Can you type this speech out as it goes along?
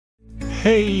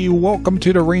Hey, welcome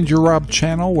to the Rangerrob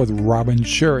channel with Rob and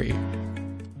Sherry.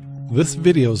 This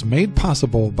video is made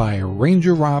possible by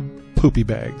Rangerrob Poopy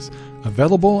Bags,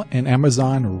 available in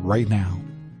Amazon right now.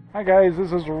 Hi guys,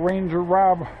 this is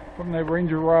Rangerrob from the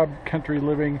Rangerrob Country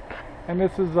Living, and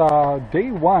this is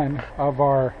day one of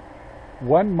our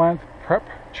 1 month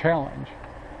prep challenge.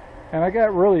 And I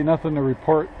got really nothing to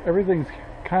report. Everything's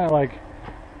kind of like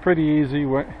pretty easy.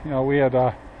 We had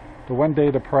the 1 day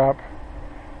to prep.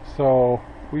 So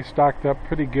we stocked up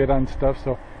pretty good on stuff,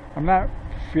 so I'm not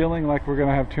feeling like we're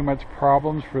gonna have too much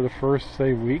problems for the first,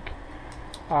 say, week.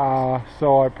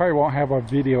 So I probably won't have a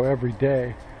video every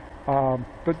day,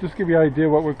 but just give you an idea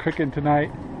what we're cooking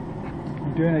tonight.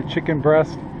 I'm doing a chicken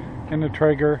breast in the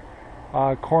Traeger,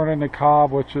 corn in the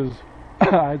cob, which is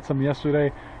I had some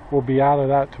yesterday. We'll be out of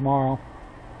that tomorrow,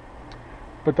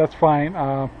 but that's fine.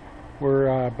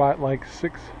 We're bought like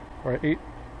 6 or 8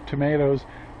 tomatoes.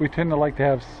 We tend to like to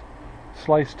have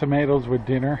sliced tomatoes with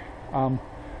dinner.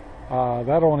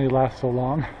 That only lasts so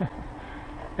long.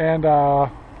 And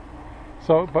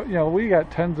but we got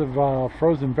tons of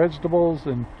frozen vegetables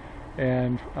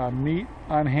and meat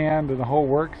on hand and the whole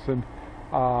works. And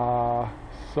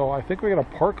so I think we got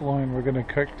a pork loin we're going to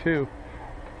cook too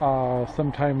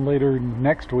sometime later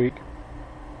next week.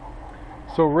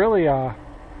 So really,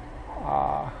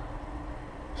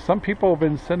 some people have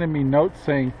been sending me notes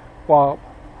saying, well,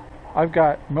 I've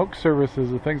got milk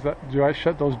services and things do I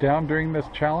shut those down during this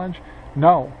challenge?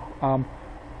 No.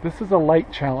 This is a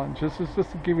light challenge. This is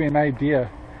just to give you an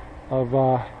idea of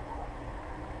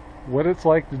what it's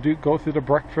like to go through the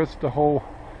breakfast, the whole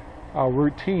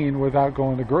routine without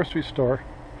going to the grocery store.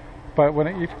 But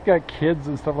if you've got kids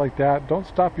and stuff like that, don't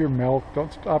stop your milk,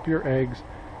 don't stop your eggs.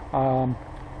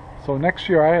 So next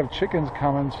year I have chickens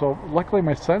coming, so luckily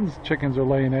my son's chickens are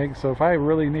laying eggs, so if I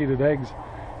really needed eggs,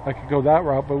 I could go that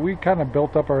route. But we kind of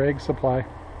built up our egg supply,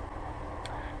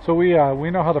 so we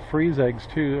know how to freeze eggs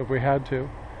too if we had to.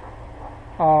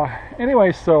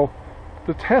 Anyway, so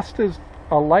the test is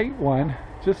a light one,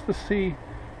 just to see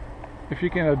if you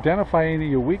can identify any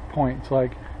of your weak points.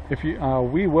 Like if you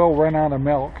we will run out of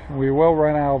milk, and we will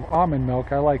run out of almond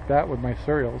milk. I like that with my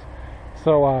cereals.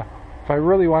 So if I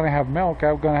really want to have milk,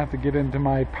 I'm going to have to get into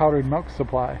my powdered milk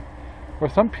supply. Or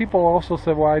some people also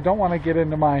said, well, I don't want to get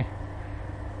into my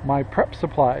prep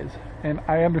supplies, and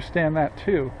I understand that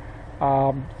too.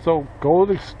 So go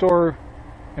to the store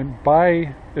and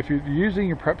buy, if you're using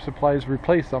your prep supplies,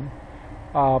 replace them,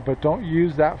 but don't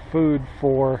use that food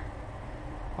for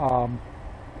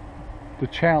the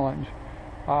challenge.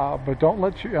 But don't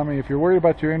let if you're worried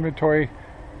about your inventory,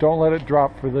 don't let it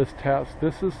drop for this test.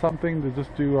 This is something to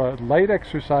just do a light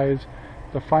exercise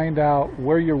to find out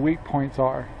where your weak points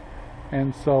are.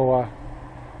 And so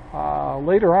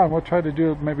later on we'll try to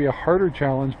do maybe a harder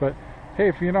challenge. But hey,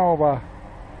 if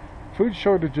food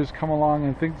shortages come along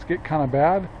and things get kind of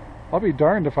bad, I'll be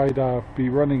darned if I'd be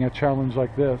running a challenge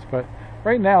like this. But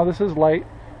right now this is light,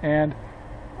 and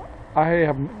we're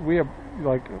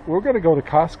going to go to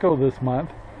Costco this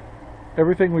month.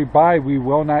 Everything we buy we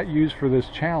will not use for this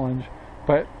challenge,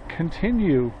 but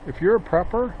continue, if you're a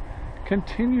prepper,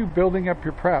 continue building up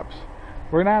your preps.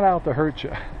 We're not out to hurt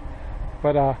you,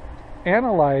 but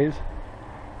analyze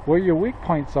where your weak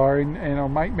points are, and it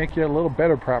might make you a little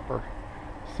better prepper.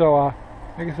 So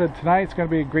like I said, tonight's going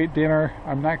to be a great dinner.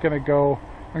 I'm going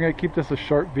to keep this a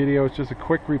short video. It's just a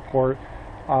quick report.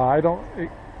 I don't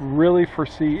really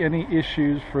foresee any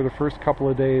issues for the first couple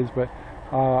of days, but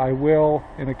I will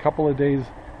in a couple of days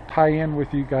tie in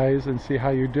with you guys and see how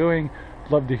you're doing.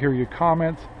 Love to hear your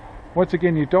comments. Once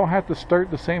again, you don't have to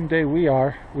start the same day we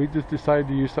are. We just decided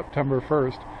to use September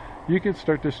 1st. You can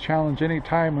start this challenge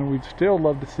anytime, and we'd still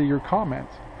love to see your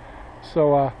comments.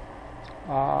 So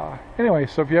anyway,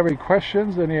 so if you have any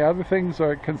questions, any other things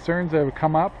or concerns that have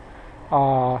come up,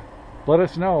 let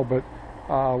us know. But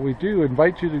we do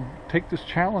invite you to take this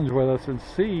challenge with us and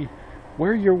see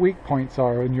where your weak points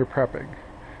are in your prepping.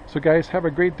 So guys, have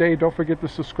a great day. Don't forget to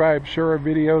subscribe, share our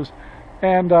videos,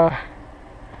 and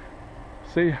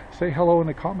say hello in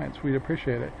the comments. We'd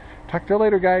appreciate it. Talk to you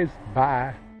later, guys.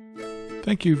 Bye.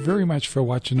 Thank you very much for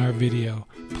watching our video.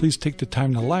 Please take the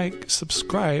time to like,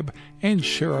 subscribe, and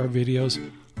share our videos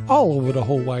all over the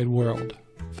whole wide world.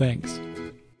 Thanks.